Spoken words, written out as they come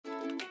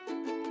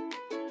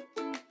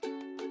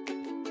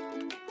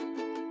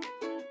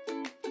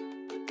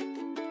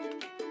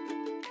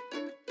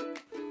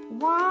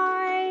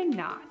Why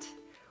not?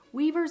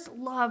 Weavers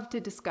love to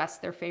discuss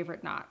their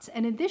favorite knots,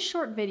 and in this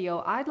short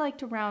video, I'd like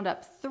to round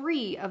up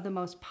 3 of the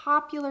most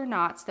popular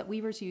knots that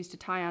weavers use to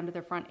tie onto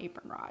their front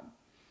apron rod.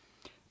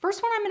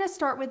 First one I'm going to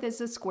start with is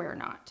a square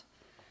knot.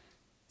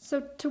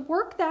 So to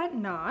work that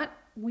knot,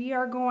 we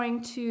are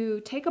going to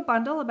take a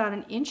bundle about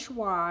 1 inch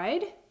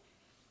wide,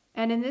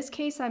 and in this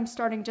case I'm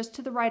starting just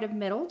to the right of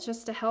middle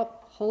just to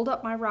help hold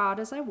up my rod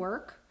as I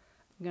work.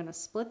 I'm going to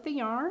split the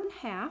yarn in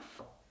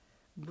half,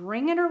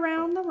 bring it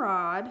around the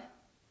rod,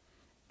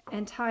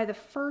 and tie the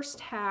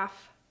first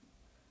half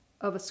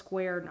of a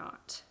square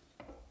knot.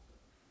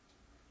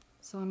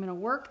 So I'm going to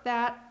work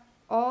that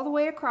all the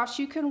way across.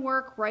 You can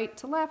work right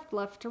to left,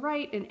 left to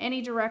right, in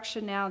any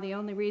direction now. The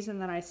only reason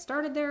that I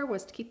started there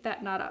was to keep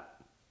that knot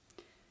up.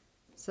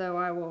 So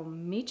I will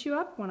meet you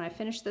up when I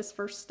finish this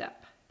first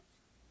step.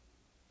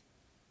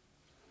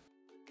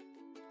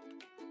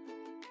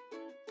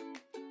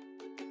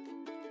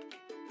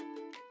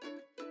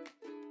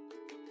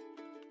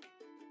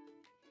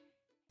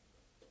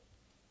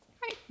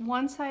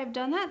 Once I have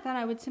done that, then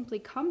I would simply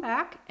come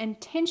back and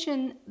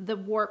tension the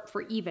warp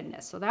for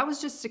evenness. So that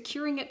was just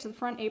securing it to the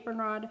front apron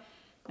rod.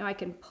 Now I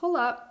can pull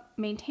up,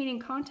 maintaining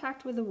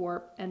contact with the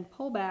warp, and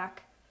pull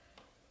back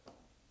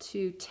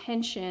to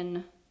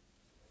tension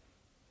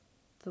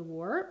the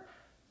warp.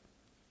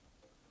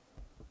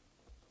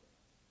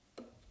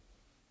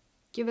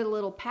 Give it a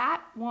little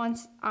pat.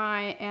 Once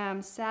I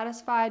am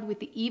satisfied with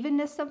the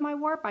evenness of my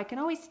warp, I can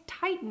always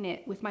tighten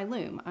it with my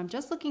loom. I'm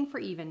just looking for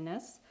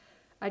evenness.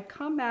 I'd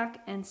come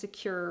back and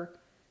secure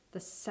the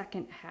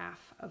second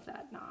half of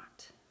that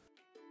knot.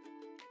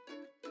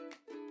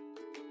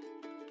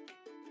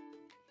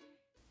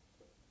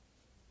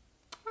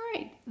 All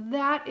right,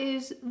 that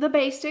is the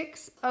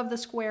basics of the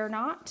square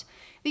knot.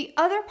 The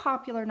other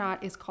popular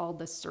knot is called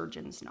the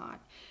surgeon's knot.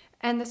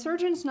 And the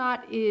surgeon's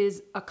knot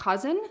is a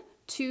cousin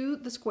to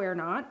the square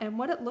knot. And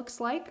what it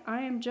looks like,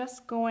 I am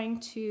just going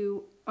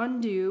to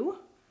undo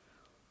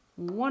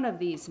one of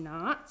these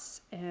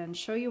knots and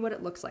show you what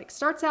it looks like.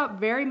 Starts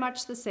out very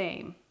much the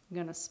same. I'm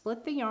going to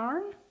split the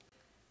yarn,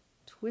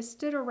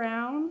 twist it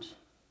around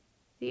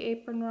the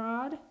apron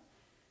rod,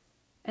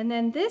 and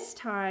then this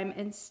time,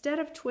 instead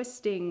of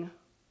twisting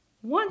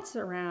once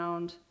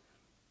around,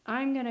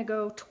 I'm going to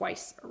go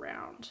twice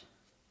around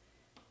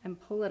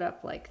and pull it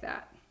up like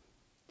that.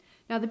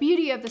 Now the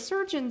beauty of the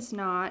surgeon's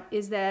knot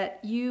is that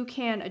you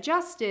can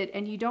adjust it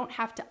and you don't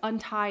have to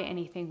untie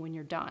anything when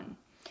you're done.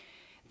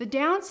 The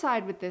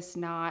downside with this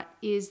knot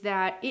is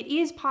that it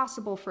is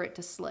possible for it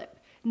to slip.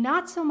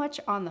 Not so much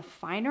on the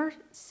finer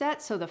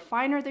set, so the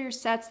finer your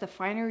sets, the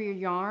finer your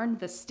yarn,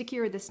 the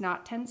stickier this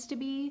knot tends to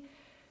be,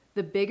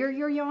 the bigger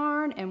your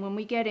yarn. And when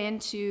we get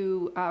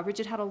into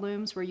rigid huddle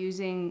looms, we're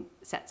using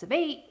sets of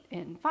 8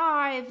 and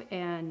 5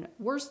 and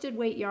worsted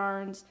weight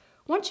yarns.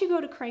 Once you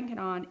go to crank it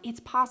on, it's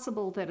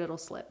possible that it'll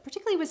slip,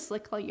 particularly with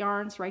slick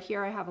yarns. Right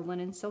here I have a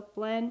linen silk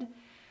blend.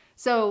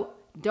 So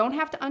don't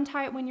have to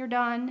untie it when you're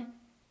done.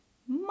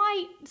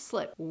 Might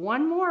slip.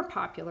 One more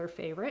popular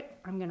favorite.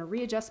 I'm going to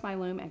readjust my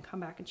loom and come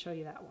back and show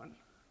you that one.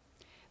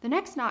 The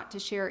next knot to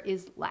share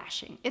is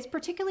lashing. It's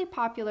particularly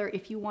popular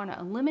if you want to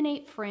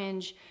eliminate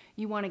fringe,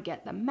 you want to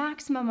get the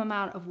maximum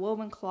amount of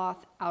woven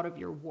cloth out of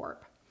your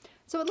warp.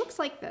 So it looks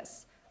like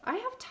this. I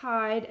have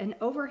tied an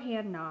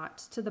overhand knot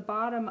to the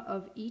bottom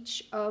of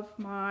each of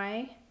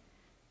my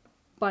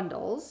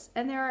bundles,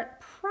 and they're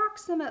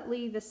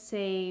approximately the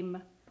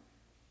same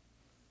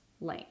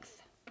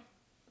length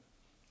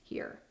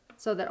here,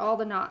 so that all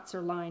the knots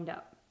are lined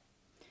up.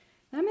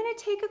 Now I'm going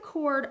to take a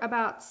cord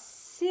about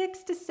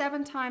 6 to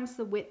 7 times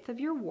the width of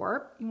your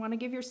warp. You want to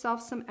give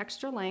yourself some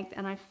extra length,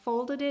 and I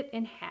folded it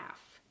in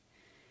half.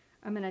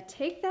 I'm going to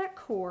take that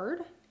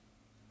cord,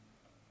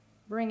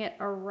 bring it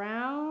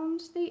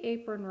around the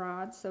apron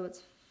rod so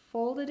it's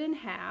folded in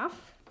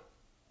half.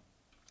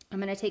 I'm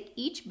going to take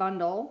each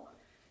bundle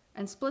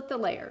and split the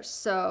layers.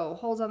 So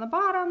holes on the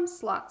bottom,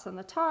 slots on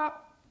the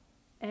top,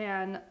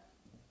 and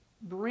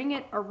bring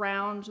it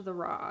around the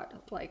rod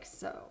like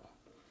so.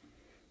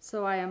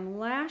 So I am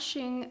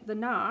lashing the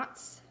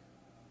knots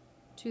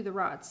to the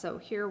rod. So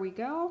here we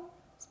go,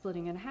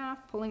 splitting in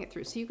half, pulling it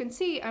through. So you can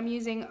see I'm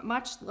using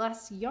much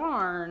less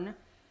yarn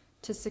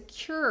to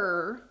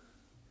secure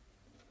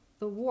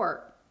the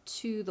warp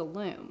to the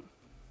loom.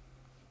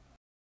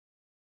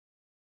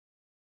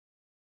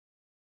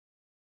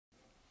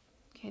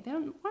 Okay,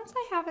 then once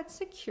I have it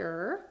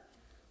secure,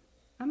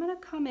 I'm going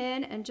to come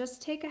in and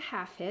just take a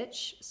half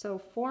hitch, so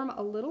form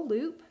a little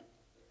loop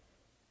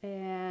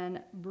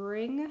and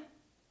bring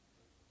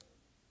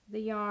the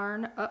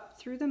yarn up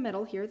through the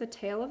middle here, the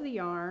tail of the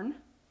yarn,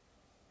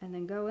 and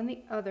then go in the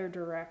other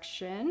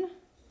direction.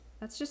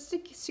 That's just to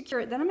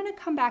secure it. Then I'm going to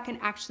come back and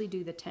actually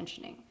do the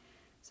tensioning.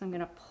 So I'm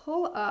going to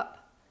pull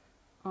up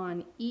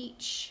on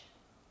each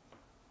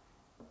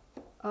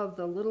of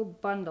the little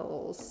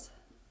bundles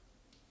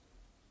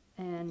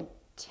and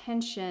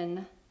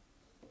tension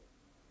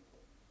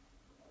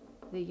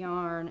the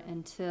yarn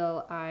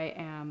until I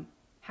am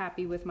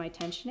happy with my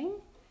tensioning.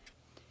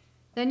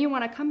 Then you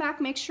want to come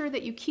back, make sure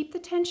that you keep the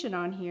tension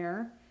on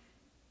here,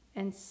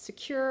 and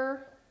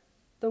secure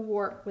the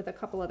warp with a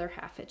couple other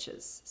half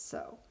hitches.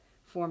 So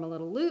form a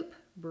little loop,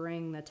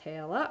 bring the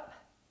tail up,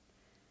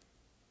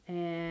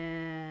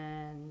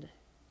 and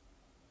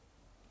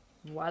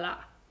voila.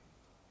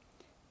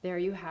 There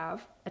you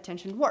have a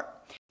tensioned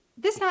warp.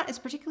 This knot is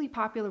particularly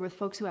popular with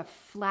folks who have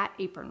flat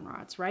apron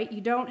rods, right?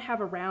 You don't have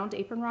a round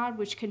apron rod,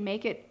 which can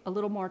make it a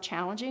little more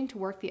challenging to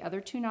work the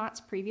other two knots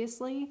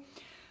previously.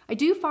 I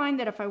do find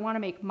that if I want to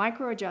make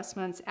micro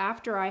adjustments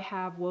after I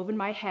have woven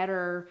my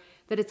header,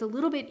 that it's a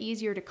little bit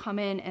easier to come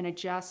in and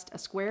adjust a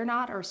square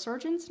knot or a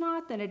surgeon's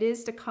knot than it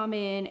is to come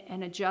in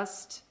and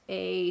adjust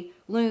a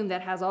loom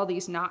that has all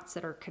these knots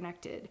that are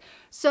connected.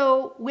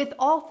 So with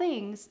all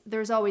things,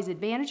 there's always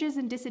advantages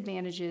and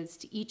disadvantages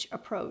to each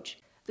approach.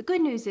 The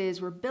good news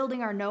is we're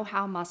building our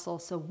know-how muscle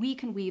so we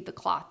can weave the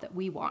cloth that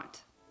we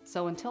want.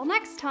 So until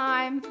next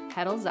time,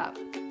 petals up.